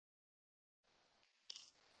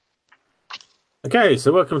Okay,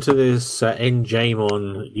 so welcome to this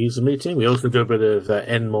njmon user meeting. We also do a bit of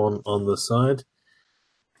nmon on the side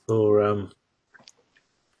for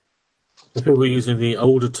the people using the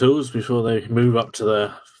older tools before they move up to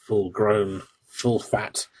the full-grown,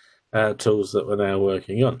 full-fat tools that we're now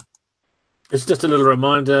working on. It's just a little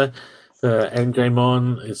reminder that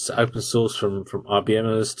njmon is open source from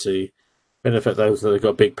IBMers to benefit those that have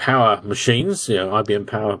got big power machines, IBM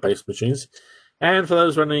power-based machines. And for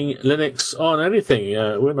those running Linux on anything,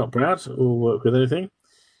 we're not proud. We'll work with anything.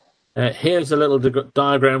 Here's a little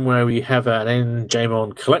diagram where we have an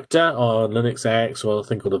njmon collector on Linux AX, or a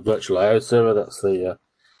thing called a virtual I/O server. That's the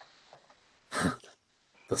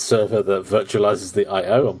the server that virtualizes the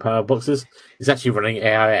I/O on power boxes. It's actually running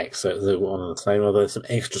AIX, so it's one and the same. Although there's some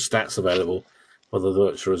extra stats available for the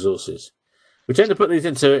virtual resources. We tend to put these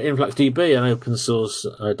into InfluxDB, an open source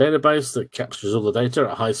database that captures all the data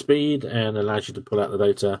at high speed and allows you to pull out the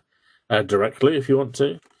data directly if you want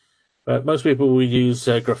to. But most people will use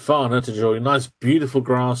Grafana to draw nice, beautiful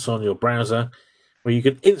graphs on your browser, where you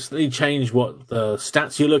can instantly change what the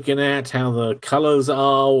stats you're looking at, how the colors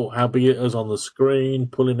are, how big it is on the screen,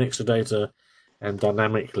 pull in extra data, and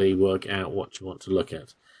dynamically work out what you want to look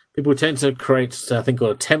at. People tend to create a thing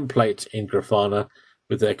called a template in Grafana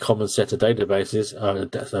with their common set of databases,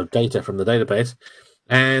 data from the database.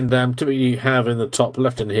 And typically you have in the top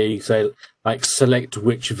left in here, you say, like, select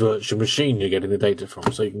which virtual machine you're getting the data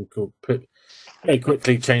from. So you can very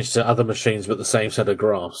quickly change to other machines with the same set of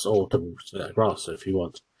graphs, or to graphs if you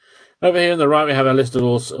want. Over here on the right, we have a list of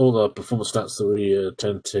all the performance stats that we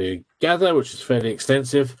tend to gather, which is fairly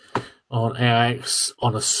extensive. On AIX,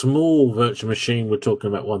 on a small virtual machine, we're talking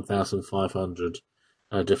about 1,500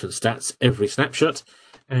 different stats every snapshot.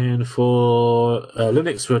 And for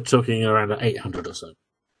Linux, we're talking around 800 or so.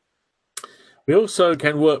 We also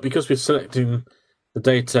can work, because we're selecting the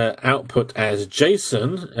data output as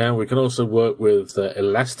JSON, and we can also work with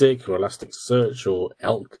Elastic or Elasticsearch or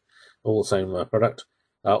Elk, all the same product,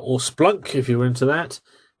 or Splunk if you're into that.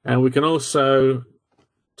 And we can also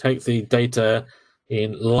take the data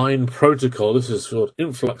in line protocol. This is what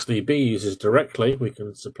InfluxDB uses directly. We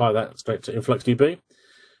can supply that straight to InfluxDB.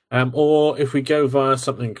 Or if we go via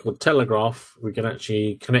something called Telegraph, we can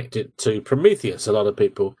actually connect it to Prometheus. A lot of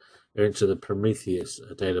people are into the Prometheus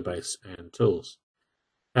database and tools.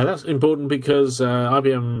 Now that's important because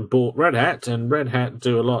IBM bought Red Hat, and Red Hat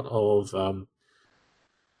do a lot of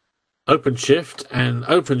OpenShift, and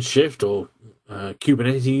OpenShift or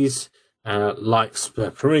Kubernetes likes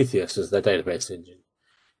Prometheus as their database engine.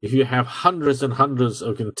 If you have hundreds and hundreds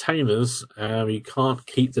of containers, you can't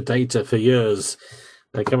keep the data for years.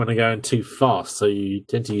 They're coming and going too fast, so you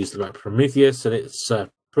tend to use like Prometheus, and it's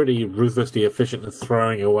pretty ruthlessly efficient in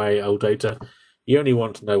throwing away old data. You only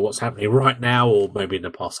want to know what's happening right now, or maybe in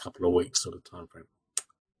the past couple of weeks sort of time frame.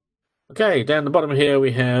 Okay, down the bottom here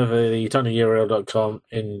we have the tinyurl.com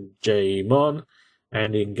njmon,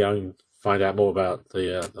 and you can go and find out more about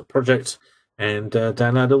the project and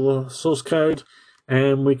download all the source code.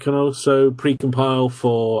 And we can also pre-compile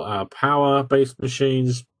for power-based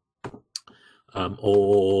machines,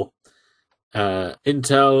 or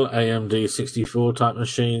Intel AMD 64 type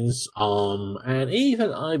machines, and even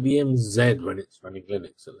IBM Z when it's running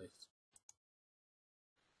Linux at least.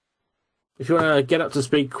 If you want to get up to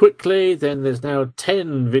speed quickly, then there's now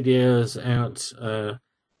 10 videos out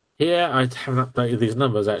here. I haven't updated these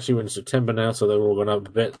numbers actually. We're in September now, so they're all gone up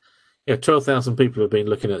a bit. 12,000 people have been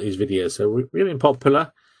looking at these videos, so we're really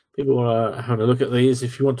popular. People are having a look at these.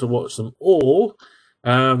 If you want to watch them all,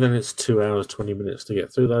 then it's 2 hours, 20 minutes to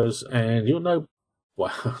get through those, and you'll know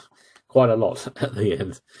quite a lot at the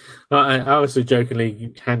end. I was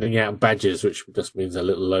jokingly handing out badges, which just means a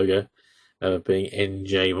little logo of being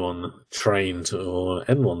njmon trained or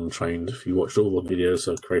nmon trained if you watched all the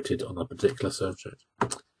videos I've created on a particular subject.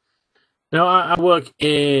 Now, I work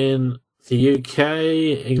in the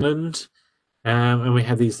UK, England, and we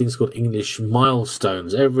have these things called English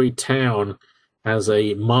milestones. Every town has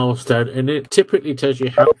a milestone, and it typically tells you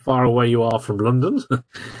how far away you are from London,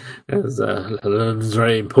 as London's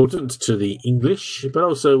very important to the English, but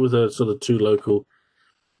also with a sort of two local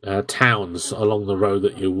towns along the road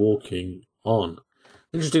that you're walking on.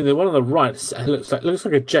 Interestingly, one on the right looks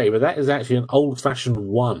like a J, but that is actually an old-fashioned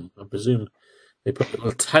 1. I presume they put a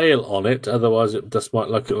little tail on it, otherwise it just might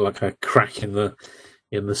look like a crack in the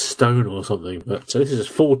stone or something. But so this is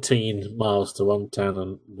 14 miles to one town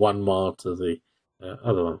and 1 mile to the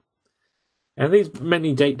other one. And these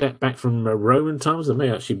many date back from Roman times. They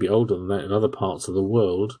may actually be older than that in other parts of the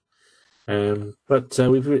world. But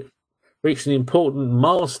we've reached an important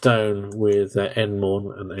milestone with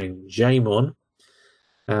nmon and njmon.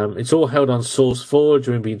 It's all held on SourceForge.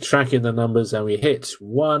 We've been tracking the numbers, and we hit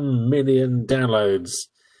 1 million downloads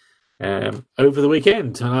over the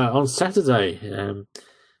weekend on Saturday.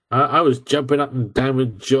 I was jumping up and down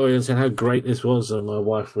with joy and saying how great this was, and my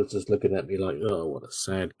wife was just looking at me like, "Oh, what a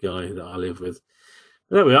sad guy that I live with."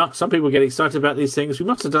 But there we are. Some people get excited about these things. We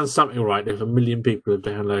must have done something right if 1 million people have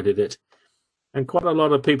downloaded it. And quite a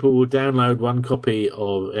lot of people will download one copy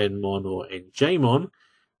of NMon or njmon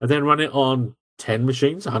and then run it on 10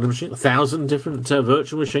 machines, 100 machines, 1,000 different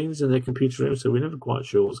virtual machines in their computer room, so we're never quite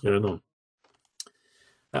sure what's going on.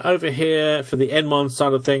 Over here, for the NMon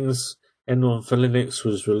side of things, NMon for Linux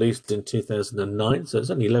was released in 2009, so it's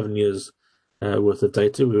only 11 years worth of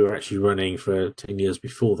data. We were actually running for 10 years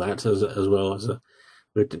before that, as well as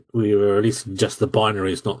we were releasing just the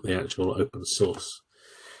binaries, not the actual open source.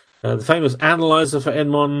 The famous analyzer for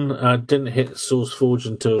NMon didn't hit SourceForge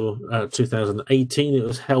until 2018. It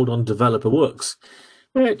was held on Developer Works,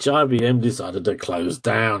 which IBM decided to close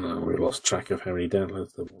down, and we lost track of how many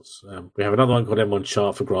downloads there was. We have another one called NMon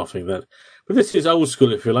Chart for graphing that, but this is old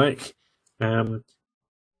school, if you like.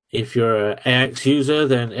 If you're an AX user,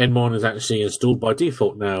 then NMon is actually installed by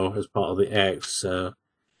default now as part of the AX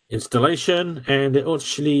installation, and it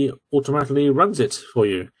actually automatically runs it for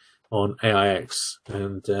you on AIX,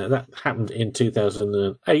 and that happened in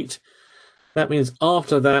 2008. That means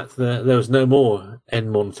after that, there was no more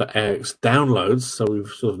NMon for AIX downloads, so we're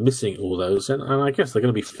sort of missing all those, and I guess they're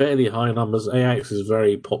going to be fairly high numbers. AIX is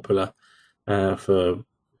very popular for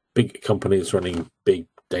big companies running big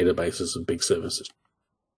databases and big services.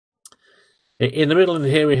 In the middle in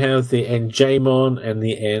here, we have the njmon and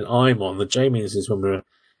the nimon. The J means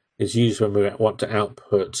is used when we want to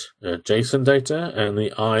output JSON data, and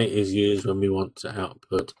the I is used when we want to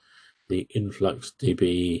output the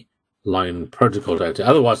InfluxDB line protocol data.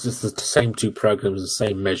 Otherwise, it's the same two programs, the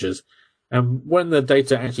same measures. And when the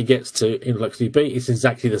data actually gets to InfluxDB, it's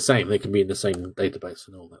exactly the same. They can be in the same database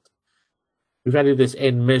and all that. We've added this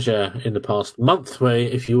N measure in the past month, where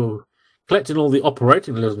if you were collecting all the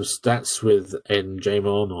operating stats with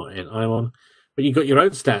njmon or nimon, but you've got your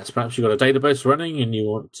own stats. Perhaps you've got a database running and you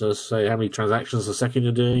want to say how many transactions a second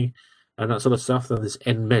you're doing and that sort of stuff, then this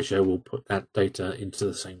N measure will put that data into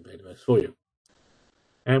the same database for you.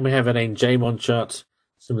 And we have an njmon chart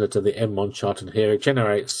similar to the mmon chart in here. It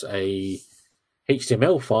generates a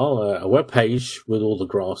HTML file, a web page with all the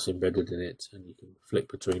graphs embedded in it, and you can flick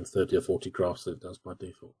between 30 or 40 graphs that it does by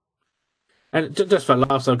default. And just for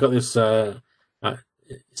laughs, I've got this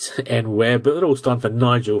N-Web, but it all stands for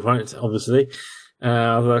Nigel, right? Obviously.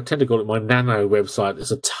 I tend to call it my nano website.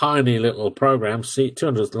 It's a tiny little program,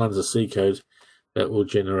 200 lines of C code, that will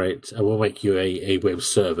generate, will make you a web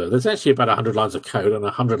server. There's actually about 100 lines of code and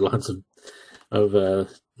 100 lines of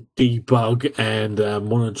debug and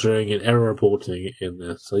monitoring and error reporting in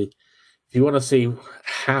there. So if you want to see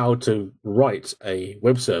how to write a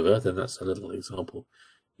web server, then that's a little example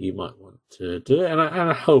you might want to do it. And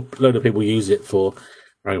I hope a load of people use it for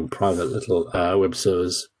their own private little web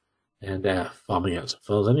servers and farming out some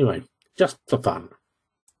files anyway, just for fun.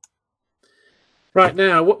 Right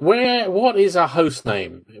now, what is a host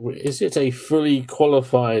name? Is it a fully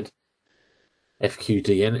qualified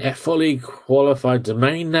FQDN, a fully qualified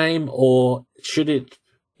domain name, or should it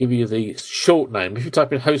give you the short name? If you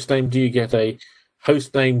type in host name, do you get a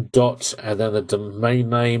host name dot and then the domain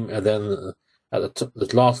name, and then at the top,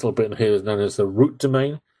 the last little bit in here is known as the root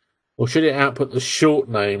domain? Or should it output the short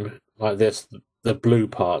name like this, the blue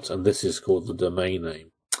part, and this is called the domain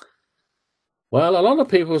name? Well, a lot of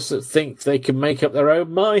people think they can make up their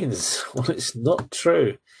own minds. Well, it's not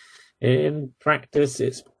true. In practice,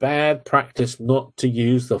 it's bad practice not to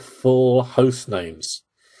use the full host names.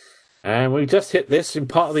 And we just hit this in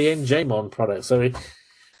part of the njmon project.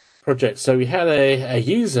 So we had a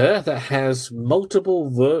user that has multiple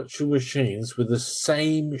virtual machines with the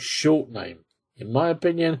same short name. In my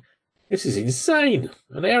opinion, this is insane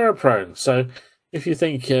and error prone. So if you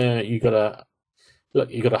think you've got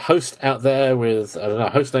a host out there with a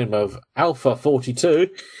host name of Alpha42,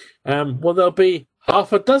 well, there'll be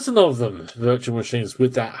half a dozen of them, virtual machines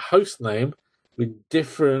with that host name with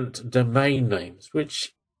different domain names,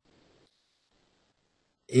 which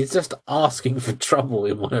is just asking for trouble,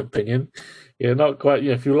 in my opinion. You're not quite,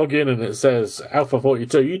 if you log in and it says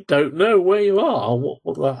Alpha42, you don't know where you are,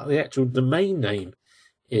 what the actual domain name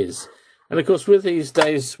is. And of course, with these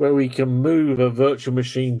days where we can move a virtual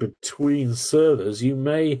machine between servers, you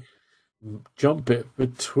may jump it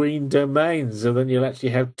between domains, and then you'll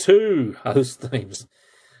actually have two host names.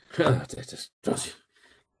 It just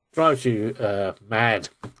drives you mad.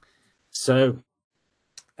 So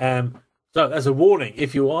So, as a warning,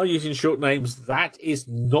 if you are using short names, that is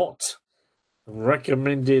not a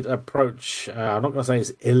recommended approach. I'm not going to say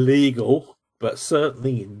it's illegal, but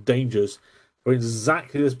certainly dangerous for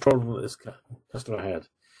exactly this problem that this customer had.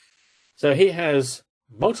 So he has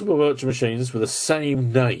multiple virtual machines with the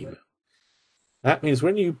same name. That means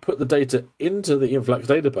when you put the data into the Influx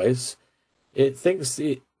database, it thinks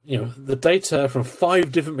the data from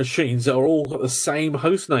 5 different machines are all got the same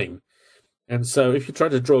host name. And so if you try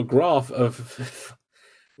to draw a graph of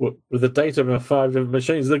with the data from 5 different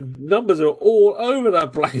machines, the numbers are all over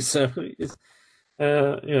that place. So it's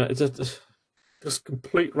it's just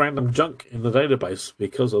complete random junk in the database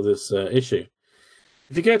because of this issue.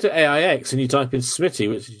 If you go to AIX and you type in Smitty,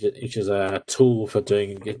 which is a tool for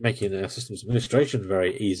making systems administration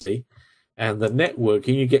very easy, and the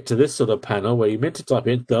networking, you get to this sort of panel where you're meant to type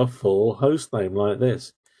in the full host name like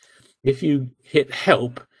this. If you hit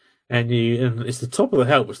help and it's the top of the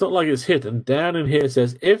help, it's not like it's hidden. Down in here it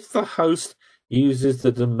says if the host uses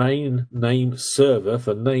the domain name server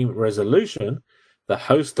for name resolution, the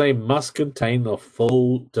host name must contain the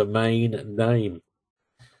full domain name.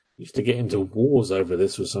 Used to get into wars over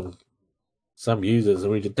this with some users,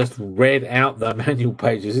 and we just read out the manual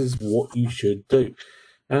pages. This is what you should do.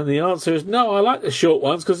 And the answer is no, I like the short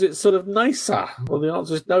ones because it's sort of nicer. Well, the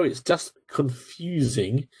answer is no, it's just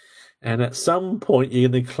confusing. And at some point, you're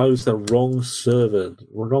going to close the wrong server,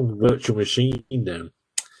 wrong virtual machine down.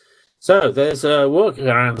 So there's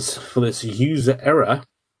workarounds for this user error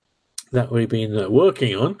that we've been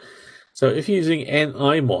working on. So if you're using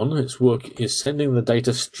nimon, it's sending the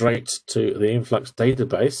data straight to the Influx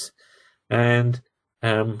database, and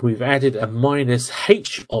we've added a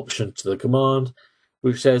 -h option to the command,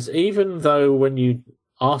 which says even though when you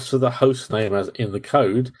ask for the host name as in the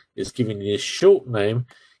code, it's giving you a short name,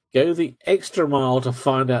 go the extra mile to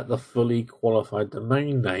find out the fully qualified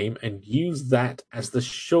domain name and use that as the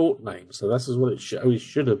short name. So this is what it always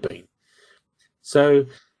should have been. So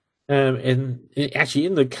in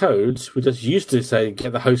the code, we just used to say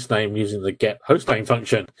get the host name using the get host name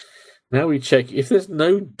function. Now we check if there's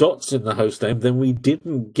no dots in the host name, then we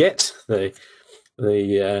didn't get that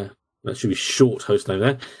should be short host name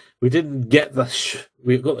there. We didn't get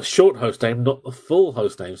we've got the short host name, not the full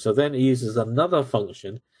host name. So then it uses another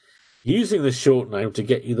function using the short name to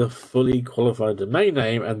get you the fully qualified domain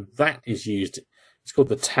name, and that is used. It's called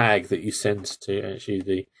the tag that you send to actually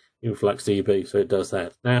the InfluxDB, so it does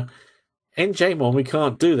that. Now, njmon, we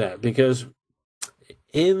can't do that because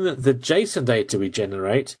in the JSON data we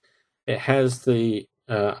generate, it has the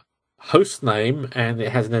host name, and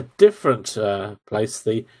it has in a different place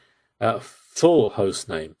the full host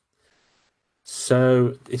name.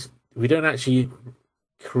 So we don't actually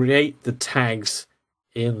create the tags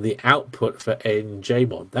in the output for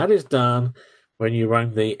njmon. That is done when you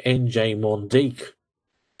run the njmon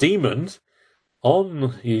daemon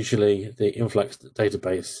on usually the Influx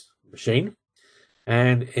database machine,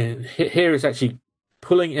 and here it's actually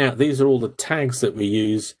pulling out. These are all the tags that we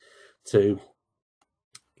use to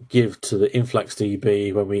give to the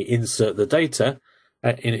InfluxDB when we insert the data.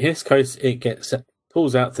 In this case, it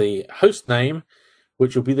pulls out the host name,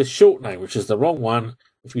 which will be the short name, which is the wrong one.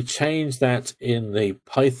 If we change that in the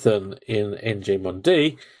Python in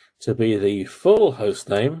njmond to be the full host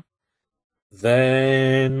name,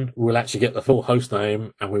 then we'll actually get the full host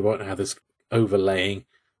name, and we won't have this overlaying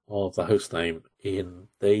of the host name in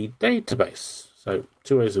the database. So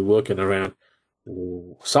 2 ways of working around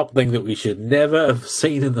something that we should never have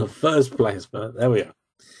seen in the first place, but there we are.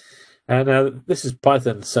 And this is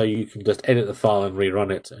Python, so you can just edit the file and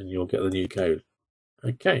rerun it, and you'll get the new code.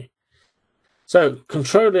 Okay. So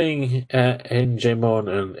controlling njmon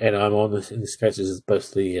and nimon, in this case, is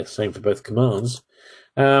both the same for both commands.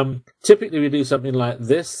 Typically, we do something like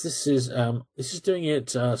this. This is doing it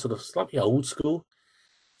sort of slightly old school.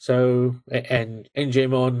 So, and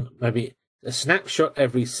njmon maybe a snapshot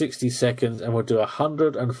every 60 seconds, and we'll do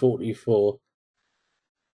 144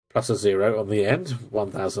 plus a 0 on the end,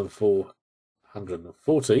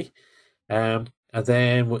 1,440. And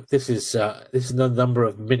then this is the number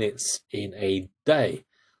of minutes in a day,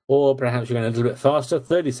 or perhaps you're going a little bit faster,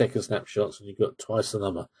 30-second snapshots, and you've got twice the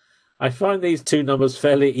number. I find these two numbers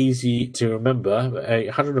fairly easy to remember.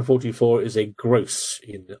 144 is a gross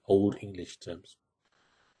in Old English terms.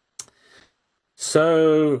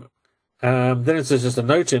 So then there's just a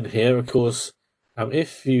note in here, of course.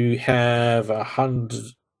 If you have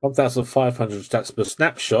 1,500 stats per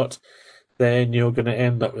snapshot, then you're going to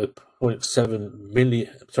end up with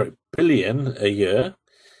 0.7 billion a year.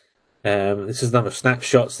 This is the number of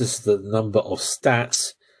snapshots. This is the number of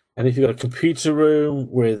stats. And if you've got a computer room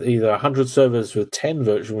with either 100 servers with 10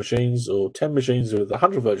 virtual machines or 10 machines with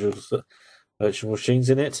 100 virtual machines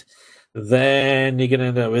in it, then you're going to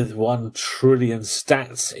end up with 1 trillion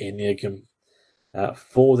stats in your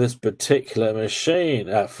for this particular machine,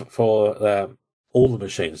 for all the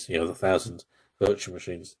machines, the 1,000 virtual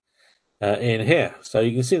machines in here. So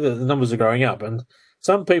you can see that the numbers are growing up, and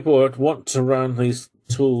some people would want to run these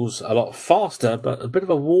tools a lot faster, but a bit of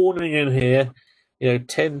a warning in here.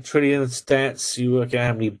 10 trillion stats, you work out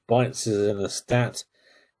how many bytes is in a stat.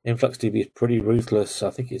 InfluxDB is pretty ruthless.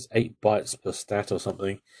 I think it's 8 bytes per stat or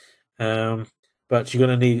something. But you're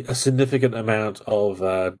going to need a significant amount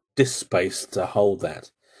of disk space to hold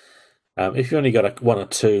that. If you only got 1 or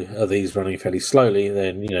 2 of these running fairly slowly,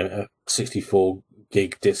 then a 64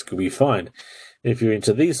 gig disk will be fine. If you're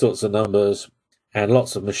into these sorts of numbers and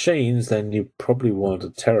lots of machines, then you probably want a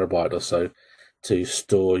terabyte or so to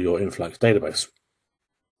store your Influx database.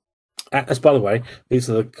 As by the way, these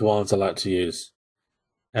are the commands I like to use.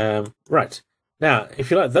 Right. Now,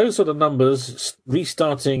 if you like those sort of numbers,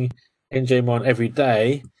 restarting njmon every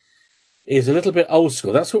day is a little bit old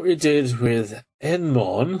school. That's what we did with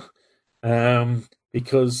nmon,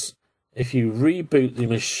 because if you reboot the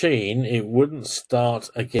machine, it wouldn't start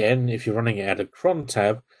again if you're running it at a cron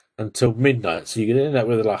tab until midnight. So you could end up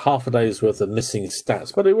with like half a day's worth of missing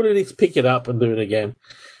stats, but it wouldn't need to pick it up and do it again.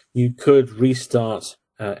 You could restart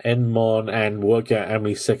nmon and work out how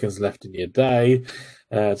many seconds left in your day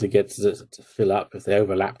to get to fill up. If they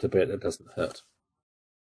overlapped a bit, it doesn't hurt.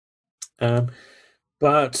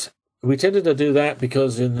 But we tended to do that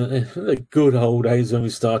because in the good old days when we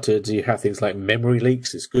started, you have things like memory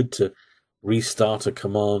leaks. It's good to restart a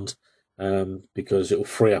command because it will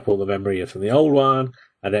free up all the memory from the old one,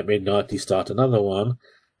 and at midnight you start another one.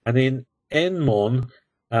 And in nmon,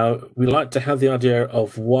 we like to have the idea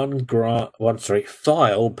of one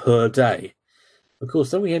file per day. Of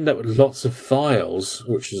course, then we end up with lots of files,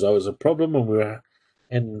 which is always a problem when we were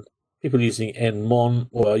people using nmon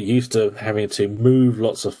were used to having to move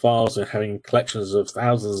lots of files and having collections of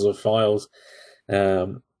thousands of files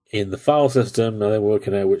in the file system, and then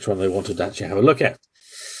working out which one they wanted to actually have a look at.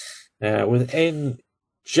 With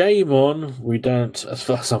njmon, we don't, as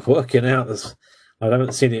far as I'm working out, I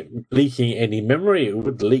haven't seen it leaking any memory. It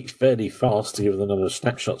would leak fairly fast given the number of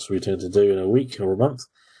snapshots we tend to do in a week or a month,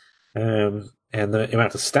 and the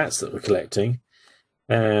amount of stats that we're collecting.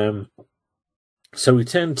 So we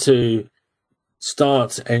tend to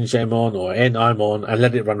start njmon or nimon and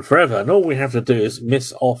let it run forever. And all we have to do is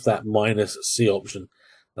miss off that -C option.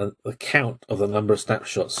 And the count of the number of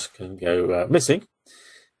snapshots can go missing.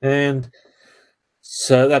 And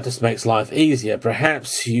so that just makes life easier.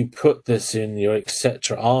 Perhaps you put this in your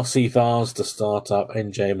etc. RC files to start up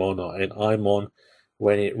njmon or nimon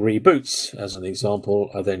when it reboots, as an example,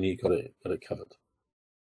 and then you got it covered.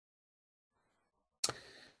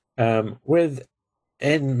 With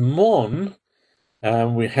nmon,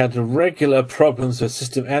 we had regular problems with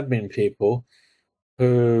system admin people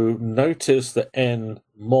who noticed that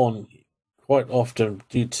nmon, quite often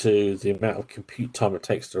due to the amount of compute time it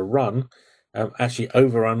takes to run, actually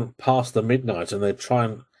overrun past the midnight, and they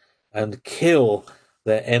try and kill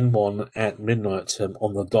their nmon at midnight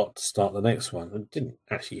on the dot to start the next one. It didn't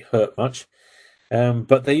actually hurt much,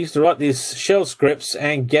 but they used to write these shell scripts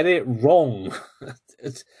and get it wrong.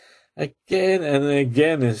 Again and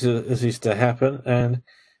again, this used to happen. And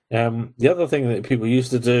the other thing that people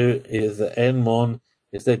used to do is that nmon,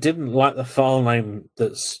 if they didn't like the file name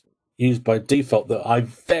that's used by default, that I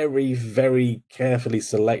very, very carefully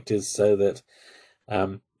selected so that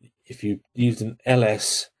if you used an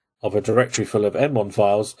ls of a directory full of nmon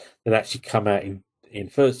files, they'd actually come out in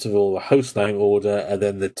first of all the hostname order and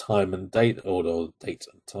then the time and date order, or date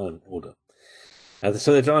and time order.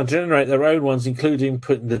 So they're trying to generate their own ones, including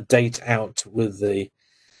putting the date out with the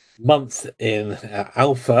month in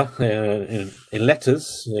alpha in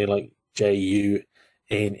letters, like JUNE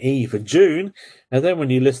for June. And then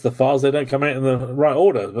when you list the files, they don't come out in the right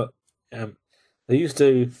order. But they used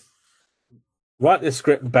to write this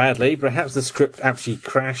script badly. Perhaps the script actually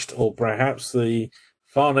crashed, or perhaps the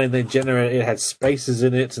file name they generated had spaces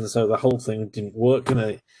in it, and so the whole thing didn't work.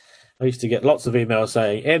 I used to get lots of emails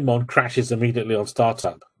saying nmon crashes immediately on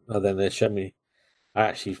startup, and then they show me. I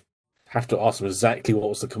actually have to ask them exactly what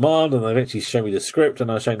was the command, and they eventually show me the script,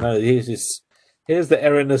 and I say, no, here's the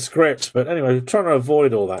error in the script. But anyway, we're trying to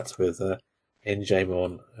avoid all that with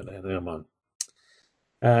njmon and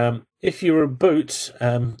nimon. If you reboot,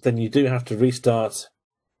 then you do have to restart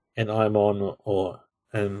nimon or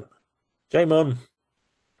njmon.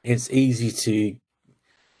 It's easy to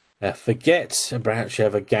forget, and perhaps you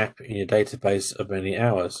have a gap in your database of many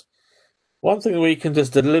hours. One thing we can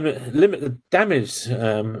just limit the damage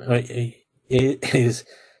is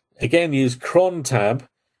again use cron tab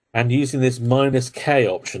and using this -k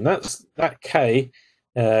option. That k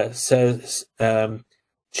says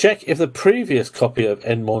check if the previous copy of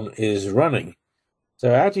njmon is running.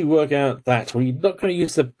 So how do you work out that? Well, you're not going to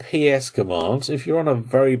use the ps command. If you're on a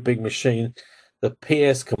very big machine, the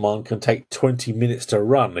ps command can take 20 minutes to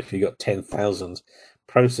run if you've got 10,000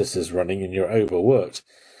 processes running and you're overworked.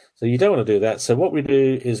 So you don't want to do that. So what we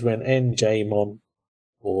do is when njmon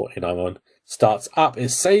or nimon starts up, it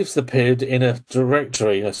saves the PID in a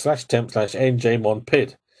directory,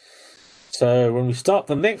 /temp/njmon.py. So when we start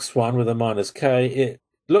the next one with a -k, it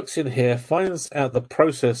looks in here, finds out the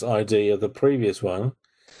process ID of the previous one.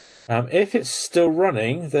 If it's still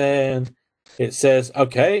running, then it says,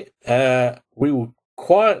 okay, we will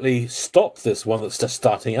quietly stop this one that's just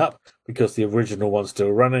starting up because the original one's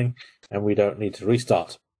still running and we don't need to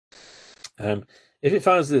restart. If it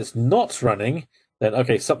finds that it's not running, then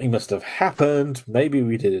okay, something must have happened. Maybe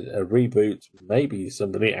we did a reboot. Maybe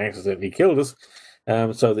somebody accidentally killed us.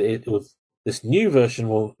 So that this new version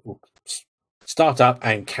will start up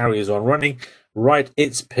and carries on running, write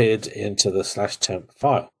its PID into the /temp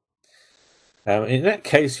file. In that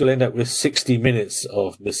case, you'll end up with 60 minutes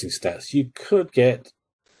of missing stats. You could get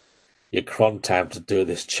your cron tab to do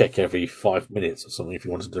this check every 5 minutes or something if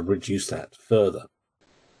you wanted to reduce that further.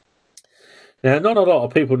 Now, not a lot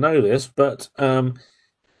of people know this, but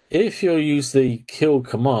if you use the kill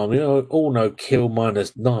command, we all know kill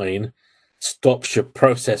 -9 stops your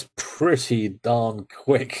process pretty darn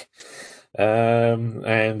quick.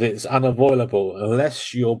 And it's unavoidable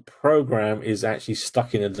unless your program is actually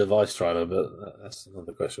stuck in a device driver, but that's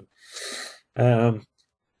another question.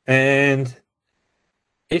 And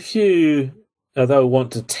if you, although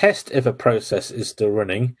want to test if a process is still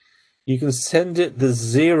running, you can send it the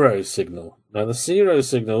 0 signal. Now, the 0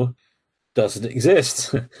 signal doesn't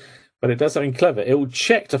exist, but it does something clever. It will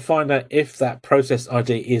check to find out if that process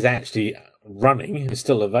ID is actually running, is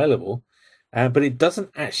still available, but it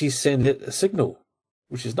doesn't actually send it a signal,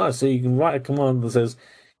 which is nice. So you can write a command that says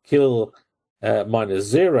kill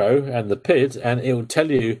 -0 and the PID, and it will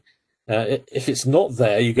tell you if it's not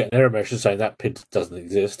there, you get an error message saying that PID doesn't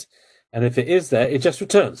exist. And if it is there, it just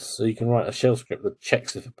returns. So you can write a shell script that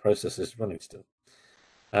checks if a process is running still.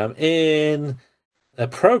 In a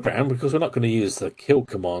program, because we're not going to use the kill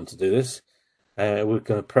command to do this, we're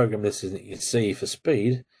going to program this in C for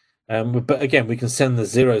speed. But again, we can send the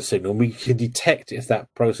 0 signal. We can detect if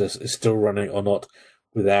that process is still running or not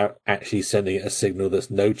without actually sending it a signal. There's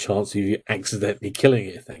no chance of you accidentally killing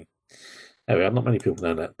anything. There we are. Not many people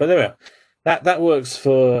know that. But there we are. That works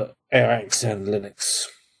for ARX and Linux.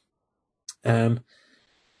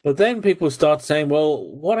 But then people start saying, well,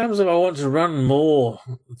 what happens if I want to run more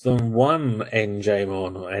than one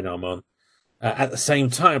njmon or nimon at the same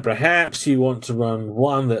time? Perhaps you want to run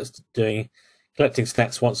one that's collecting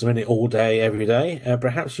stats once a minute, all day, every day.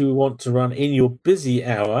 Perhaps you want to run in your busy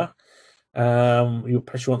hour.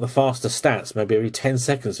 Perhaps you want the faster stats, maybe every 10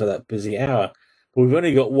 seconds for that busy hour. But we've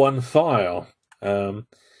only got one file.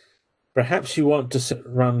 Perhaps you want to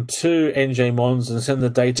run 2 njmons and send the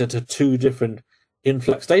data to 2 different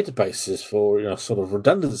influx databases for sort of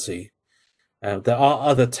redundancy. There are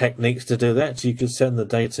other techniques to do that. You could send the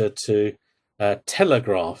data to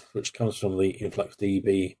Telegraph, which comes from the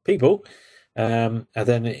InfluxDB people, and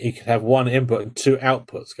then you could have 1 input and 2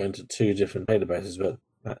 outputs going to 2 different databases.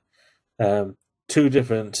 But 2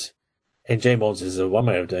 different njmons is one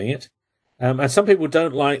way of doing it. And some people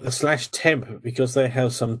don't like the /temp because they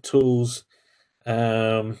have some tools.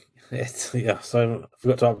 So I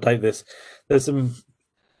forgot to update this. There's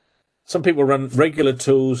some people run regular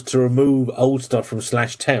tools to remove old stuff from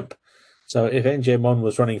 /temp. So if njmon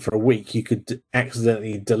was running for a week, you could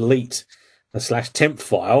accidentally delete the /temp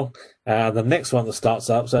file. The next one that starts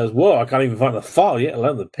up says, "Whoa, I can't even find the file yet,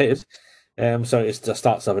 alone the PID." So it just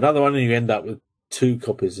starts up another one, and you end up with 2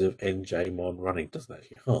 copies of njmon running. Doesn't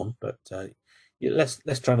actually harm, but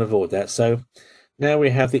let's try and avoid that. So now we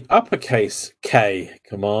have the uppercase K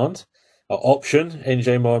command or option,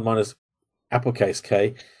 njmon -uppercase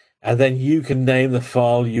K, and then you can name the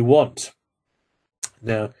file you want.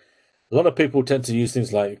 Now, a lot of people tend to use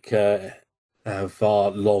things like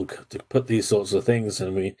var log to put these sorts of things,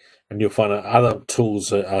 and you'll find that other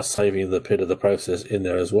tools are saving the PID of the process in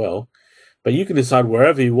there as well. But you can decide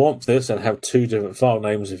wherever you want this and have 2 different file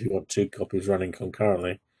names if you want 2 copies running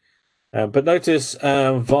concurrently. But notice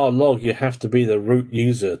var log, you have to be the root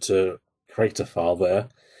user to create a file there.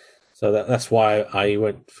 So that's why I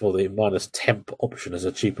went for the -temp option as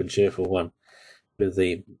a cheap and cheerful one with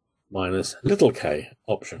the minus little k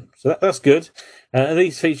option. So that's good. And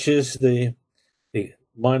these features, the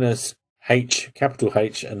minus h, capital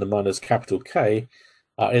H, and the minus capital K,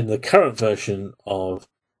 are in the current version of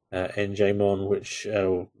njmon, which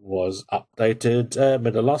was updated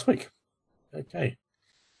middle of last week. Okay.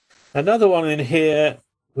 Another one in here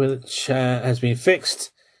which has been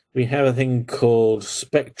fixed. We have a thing called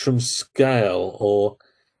Spectrum Scale, or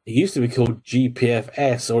it used to be called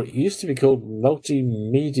GPFS, or it used to be called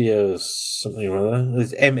Multimedia something or other.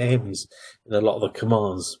 There's MMs in a lot of the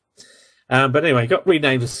commands. But anyway, it got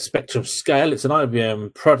renamed as Spectrum Scale. It's an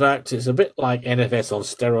IBM product. It's a bit like NFS on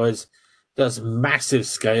steroids. Does massive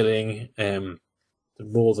scaling,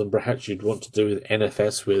 more than perhaps you'd want to do with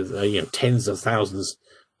NFS with tens of thousands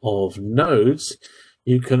of nodes.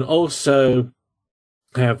 You can also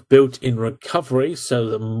have built-in recovery, so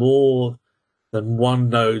that more than one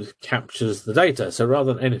node captures the data. So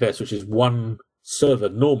rather than NFS, which is one server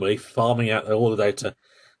normally farming out all the data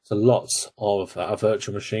to lots of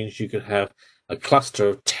virtual machines, you could have a cluster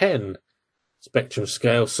of 10 Spectrum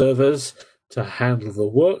Scale servers to handle the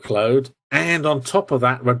workload, and on top of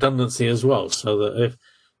that, redundancy as well, so that if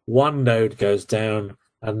one node goes down,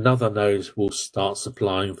 another node will start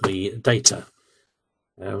supplying the data.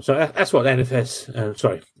 So that's what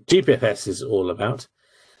GPFS is all about.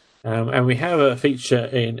 And we have a feature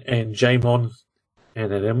in njmon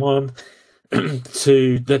and nimon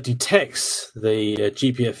that detects the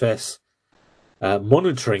GPFS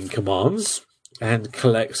monitoring commands and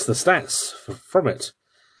collects the stats from it.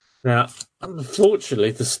 Now,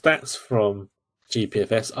 unfortunately, the stats from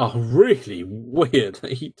GPFS are really weird.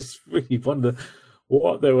 You just really wonder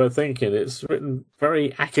what they were thinking. It's written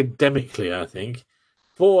very academically, I think.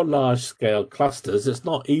 For large-scale clusters, it's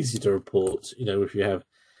not easy to report, if you have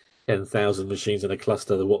 10,000 machines in a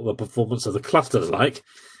cluster, what the performance of the cluster is like.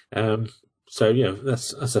 So,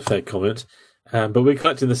 that's a fair comment. But we're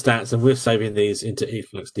collecting the stats and we're saving these into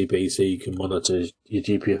InfluxDB so you can monitor your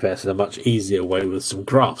GPFS in a much easier way with some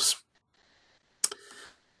graphs.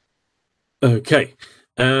 Okay.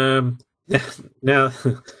 Now,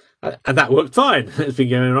 and that worked fine. It's been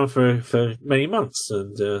going on for many months,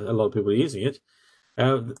 and a lot of people are using it.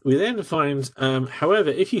 We then find, however,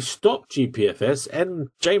 if you stop GPFS,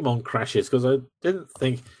 njmon crashes, because I didn't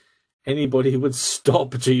think anybody would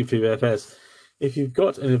stop GPFS. If you've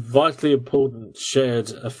got a vitally important shared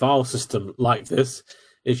file system like this,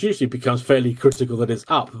 it usually becomes fairly critical that it's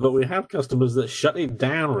up. But we have customers that shut it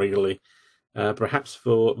down regularly, perhaps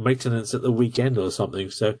for maintenance at the weekend or something.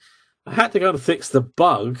 So I had to go and fix the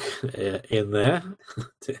bug in there.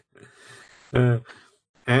 So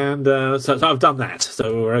I've done that,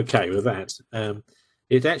 so we're okay with that.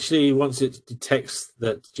 It actually, once it detects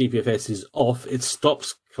that GPFS is off, it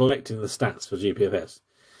stops collecting the stats for GPFS.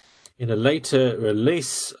 In a later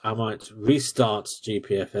release, I might restart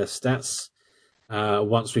GPFS stats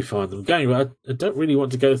once we find them going. But I don't really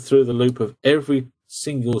want to go through the loop of every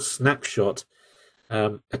single snapshot,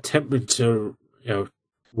 attempting to,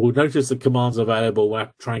 we'll notice the command's available, we'll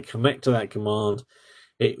try and connect to that command.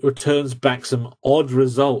 It returns back some odd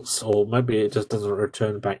results, or maybe it just doesn't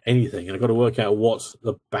return back anything. And I've got to work out what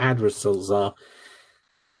the bad results are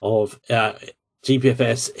of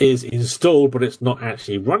GPFS is installed, but it's not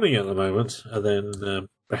actually running at the moment. And then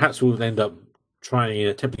perhaps we'll end up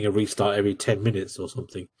attempting a restart every 10 minutes or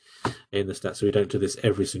something in the stats. So we don't do this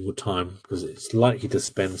every single time, because it's likely to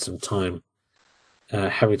spend some time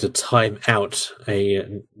having to time out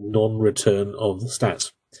a non-return of the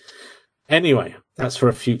stats. Anyway, that's for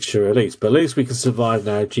a future release, but at least we can survive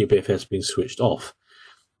now GPFS being switched off.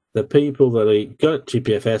 The people that got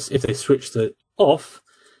GPFS, if they switch it off,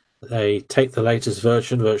 they take the latest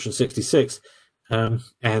version 66, and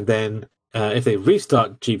then if they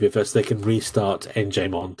restart GPFS, they can restart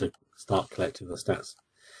njmon to start collecting the stats.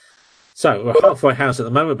 So we're halfway house at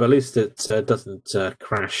the moment, but at least it doesn't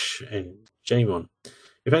crash njmon.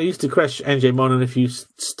 In fact, it used to crash njmon, and if you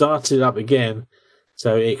start it up again,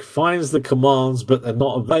 so it finds the commands, but they're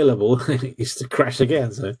not available, it used to crash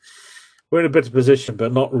again. So we're in a better position,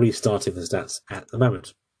 but not restarting the stats at the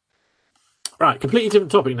moment. Right, completely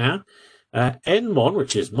different topic now. NMon,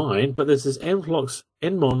 which is mine, but there's this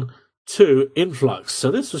NMon 2 influx. So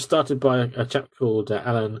this was started by a chap called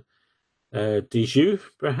Alan Dijou,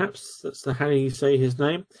 perhaps. That's how you say his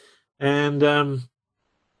name. And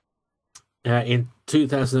in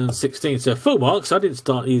 2016. So full marks, I didn't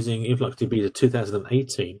start using InfluxDB to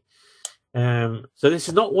 2018. So this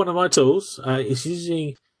is not one of my tools. It's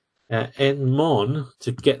using NMon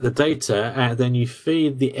to get the data, and then you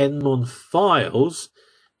feed the NMon files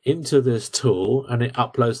into this tool, and it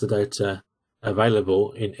uploads the data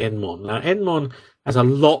available in NMon. Now, NMon has a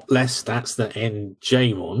lot less stats than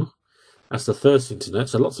njmon. That's the first internet,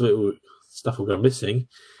 so lots of stuff will go missing.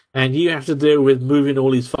 And you have to deal with moving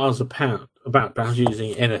all these files about perhaps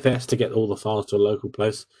using NFS to get all the files to a local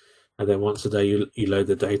place. And then once a day, you load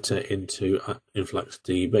the data into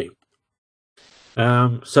InfluxDB.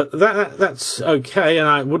 So that's okay, and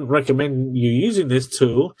I wouldn't recommend you using this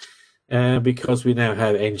tool because we now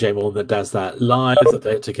have njmon that does that live. The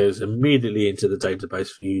data goes immediately into the database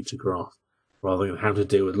for you to graph, rather than having to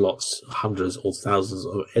deal with hundreds or thousands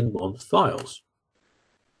of nmon files.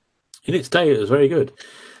 In its day, it was very good.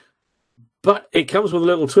 But it comes with a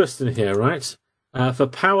little twist in here, right? For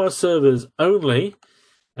power servers only,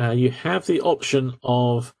 you have the option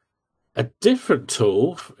of a different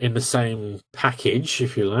tool in the same package,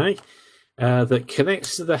 if you like, that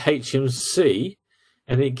connects to the HMC,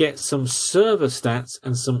 and it gets some server stats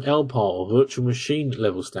and some LPAR, or virtual machine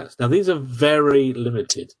level stats. Now, these are very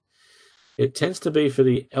limited. It tends to be for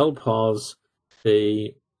the LPARs,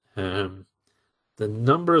 the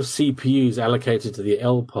number of CPUs allocated to the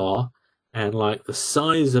LPAR, and like the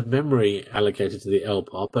size of memory allocated to the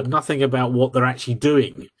LPAR, but nothing about what they're actually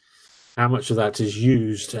doing. How much of that is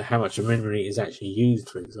used, how much of memory is actually used,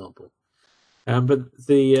 for example. But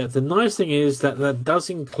the nice thing is that does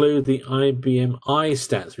include the IBM I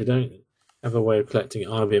stats. We don't have a way of collecting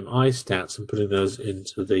IBM I stats and putting those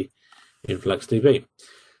into the InfluxDB.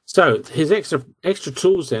 So his extra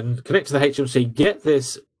tools then connect to the HMC, get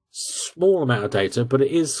this small amount of data, but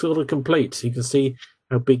it is sort of complete. You can see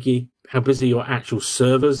how busy your actual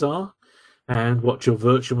servers are, and what your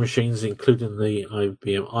virtual machines, including the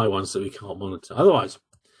IBM I ones that we can't monitor otherwise.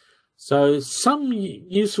 So some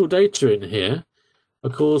useful data in here.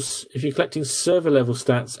 Of course, if you're collecting server level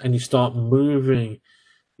stats and you start moving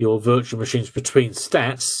your virtual machines between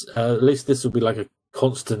stats, at least this will be like a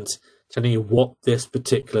constant telling you what this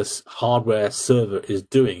particular hardware server is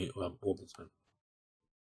doing all the time.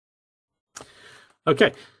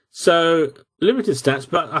 Okay, so limited stats,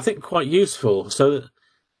 but I think quite useful. So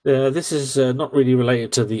this is not really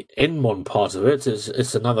related to the nmon part of it.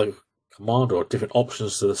 It's another command or different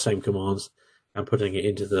options to the same commands, and putting it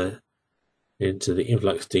into the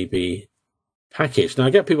InfluxDB package. Now I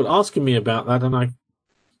get people asking me about that, and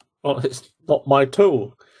it's not my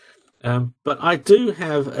tool, but I do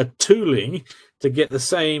have a tooling to get the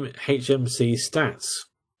same HMC stats.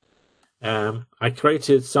 I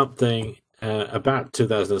created something about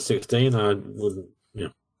 2016. I wouldn't,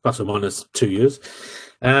 plus or minus 2 years.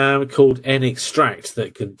 Called nextract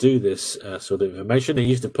that can do this sort of information. It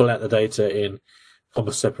used to pull out the data in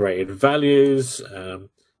comma-separated values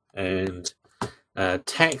and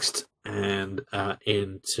text, and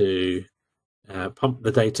into pump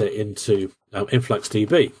the data into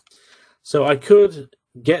InfluxDB. So I could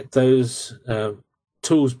get those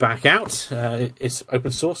tools back out. It's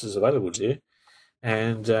open source, is available to you,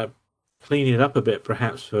 and clean it up a bit,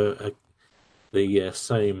 perhaps for the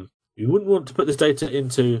same. You wouldn't want to put this data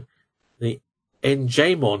into the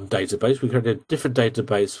njmon database. We created a different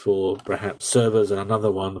database for perhaps servers and another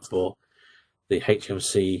one for the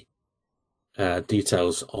HMC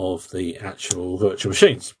details of the actual virtual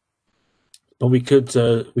machines. But we could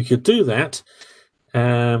do that.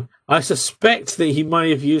 I suspect that he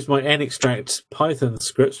may have used my nextract Python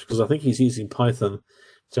scripts, because I think he's using Python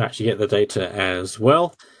to actually get the data as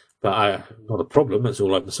well. But not a problem. It's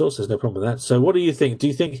all open source. There's no problem with that. So what do you think? Do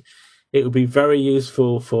you think it would be very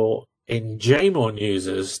useful for njmon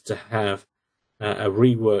users to have a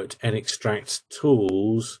reworked nextract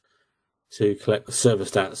tools to collect the server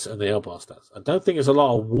stats and the LPAR stats? I don't think it's a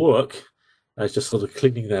lot of work. It's just sort of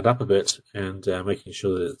cleaning that up a bit and making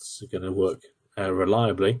sure that it's going to work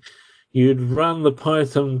reliably. You'd run the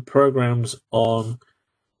Python programs on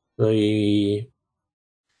the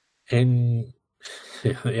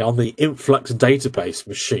Influx database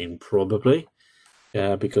machine, probably,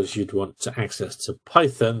 because you'd want access to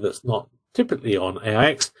Python that's not typically on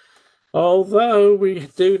AIX, although we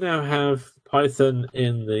do now have Python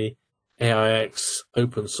in the AIX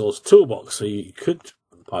open source toolbox, so you could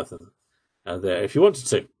run Python there if you wanted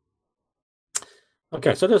to.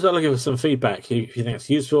 Okay, so just looking for some feedback. If you think it's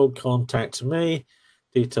useful, contact me.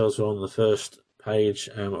 Details are on the first page,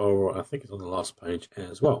 or I think it's on the last page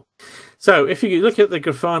as well. So if you look at the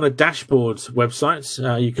Grafana dashboard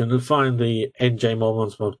website, you can find the njmon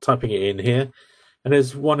ones by typing it in here. And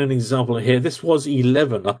there's an example here. This was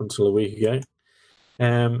 11 up until a week ago.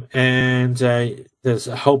 And there's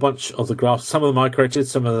a whole bunch of the graphs. Some of them I created,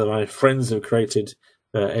 some of them my friends have created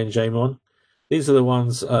njmon. These are the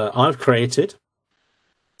ones I've created.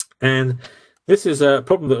 And This is a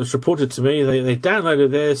problem that was reported to me. They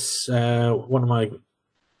downloaded this, one of my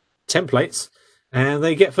templates, and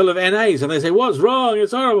they get full of NAs, and they say, "What's wrong?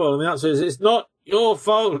 It's horrible." And the answer is, "It's not your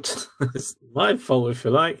fault. It's my fault, if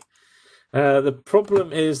you like." The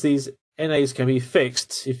problem is these NAs can be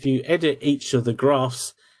fixed if you edit each of the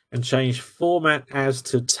graphs and change format as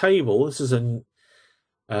to table. This is a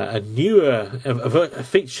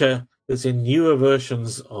feature that's in newer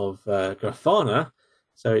versions of Grafana,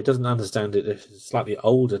 so it doesn't understand it if it's a slightly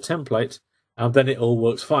older template, and then it all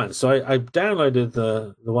works fine. So I downloaded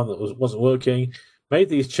the one that wasn't working, made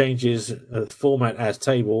these changes, format as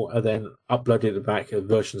table, and then uploaded it back at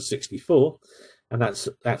version 64, and that's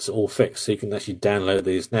all fixed. So you can actually download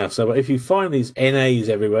these now. So if you find these NAs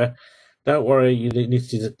everywhere, don't worry. You need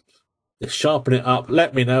to sharpen it up.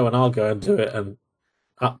 Let me know, and I'll go and do it and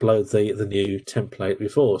upload the new template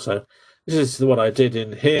before. So this is what I did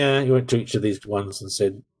in here. You went to each of these ones and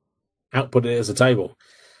said, output it as a table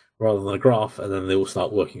rather than a graph, and then they all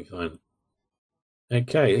start working fine.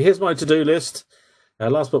 Okay, here's my to-do list.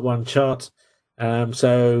 Last but one chart.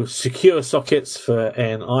 So secure sockets for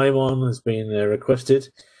nimon has been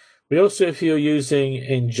requested. We also, if you're using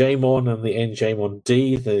njmon and the njmond,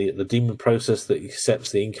 the daemon process that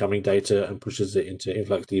accepts the incoming data and pushes it into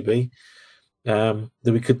InfluxDB, then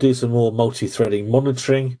we could do some more multi-threading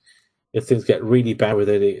monitoring. If things get really bad with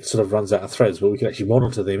it, it sort of runs out of threads, but we can actually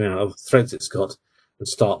monitor the amount of threads it's got and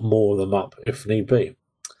start more of them up if need be.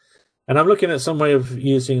 And I'm looking at some way of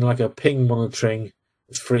using like a ping monitoring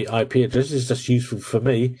free IP address. This is just useful for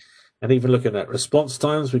me. And even looking at response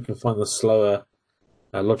times, we can find the slower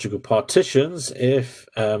logical partitions. If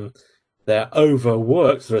they're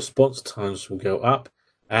overworked, the response times will go up.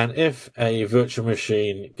 And if a virtual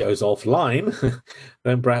machine goes offline,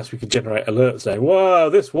 then perhaps we could generate alerts saying, "Whoa,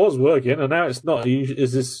 this was working, and now it's not.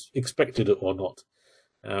 Is this expected or not?"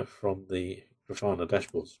 From the Grafana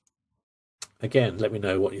dashboards. Again, let me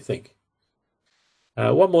know what you think.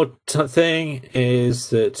 One more thing is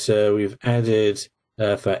that we've added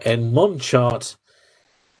for NMon chart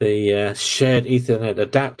the shared Ethernet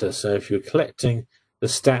adapter. So if you're collecting the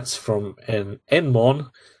stats from an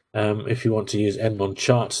NMon, if you want to use NMon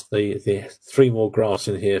chart, the 3 more graphs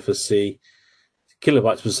in here for C,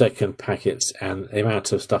 kilobytes per second packets, and the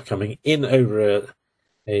amount of stuff coming in over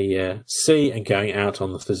a C and going out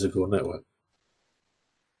on the physical network.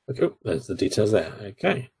 Okay, there's the details there.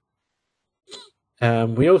 Okay.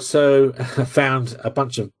 We also found a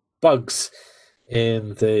bunch of bugs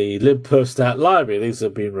in the libperstat library. These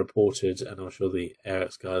have been reported, and I'm sure the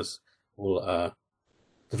ARX guys will,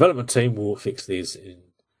 development team will fix these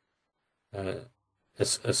in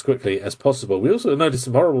as quickly as possible. We also noticed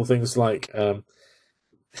some horrible things like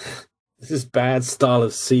this is bad style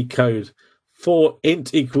of C code for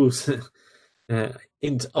int equals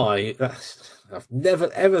int I. I've never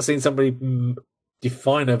ever seen somebody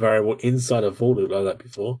define a variable inside a for loop like that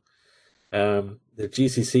before. The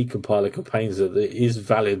GCC compiler complains that it is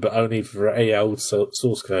valid, but only for a old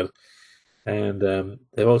source code. And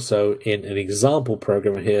they're also in an example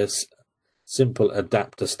program here, simple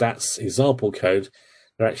adapter stats example code.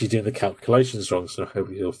 They're actually doing the calculations wrong, so I hope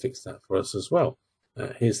you'll fix that for us as well.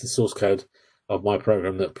 Here's the source code of my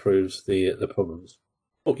program that proves the problems.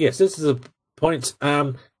 Oh yes, this is a point.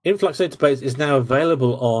 Influx database is now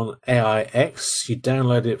available on AIX. You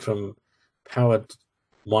download it from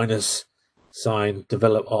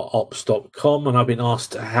powered-developops.com, and I've been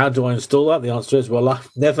asked, how do I install that? The answer is, well, I've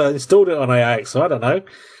never installed it on AIX, so I don't know.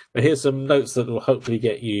 But here's some notes that will hopefully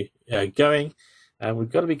get you going. And we've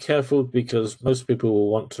got to be careful because most people will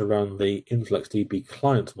want to run the InfluxDB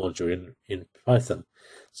client module in Python.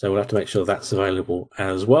 So we'll have to make sure that's available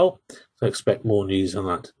as well. So expect more news on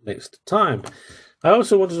that next time. I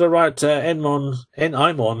also wanted to write nimon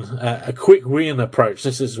a quick win approach.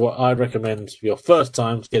 This is what I'd recommend for your first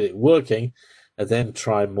time to get it working, and then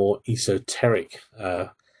try more esoteric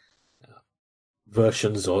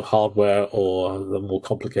versions or hardware or the more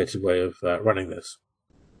complicated way of running this.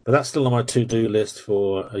 But that's still on my to-do list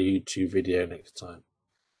for a YouTube video next time.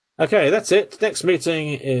 Okay, that's it. Next meeting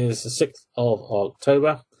is the 6th of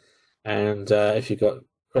October. And if you've got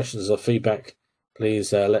questions or feedback,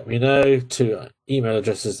 please let me know. 2 email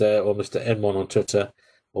addresses there, or Mr. njmon on Twitter,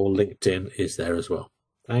 or LinkedIn is there as well.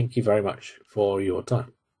 Thank you very much for your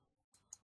time.